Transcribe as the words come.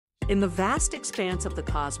In the vast expanse of the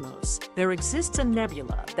cosmos, there exists a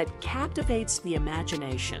nebula that captivates the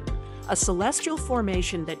imagination, a celestial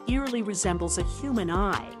formation that eerily resembles a human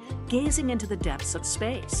eye, gazing into the depths of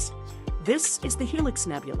space. This is the Helix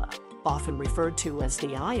Nebula, often referred to as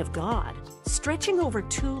the Eye of God. Stretching over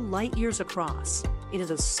 2 light-years across, it is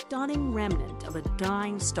a stunning remnant of a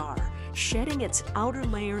dying star, shedding its outer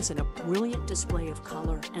layers in a brilliant display of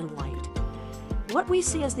color and light. What we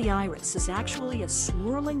see as the iris is actually a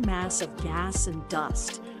swirling mass of gas and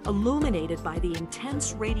dust, illuminated by the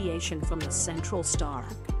intense radiation from the central star.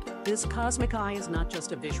 This cosmic eye is not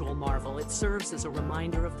just a visual marvel, it serves as a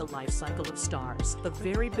reminder of the life cycle of stars, the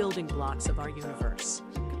very building blocks of our universe.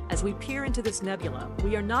 As we peer into this nebula,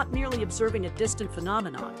 we are not merely observing a distant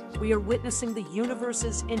phenomenon, we are witnessing the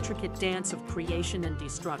universe's intricate dance of creation and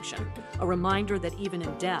destruction, a reminder that even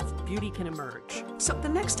in death, beauty can emerge. So the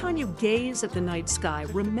next time you gaze at the night sky,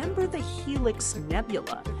 remember the Helix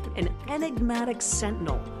Nebula, an enigmatic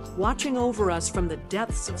sentinel watching over us from the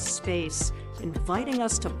depths of space, inviting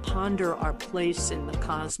us to ponder our place in the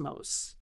cosmos.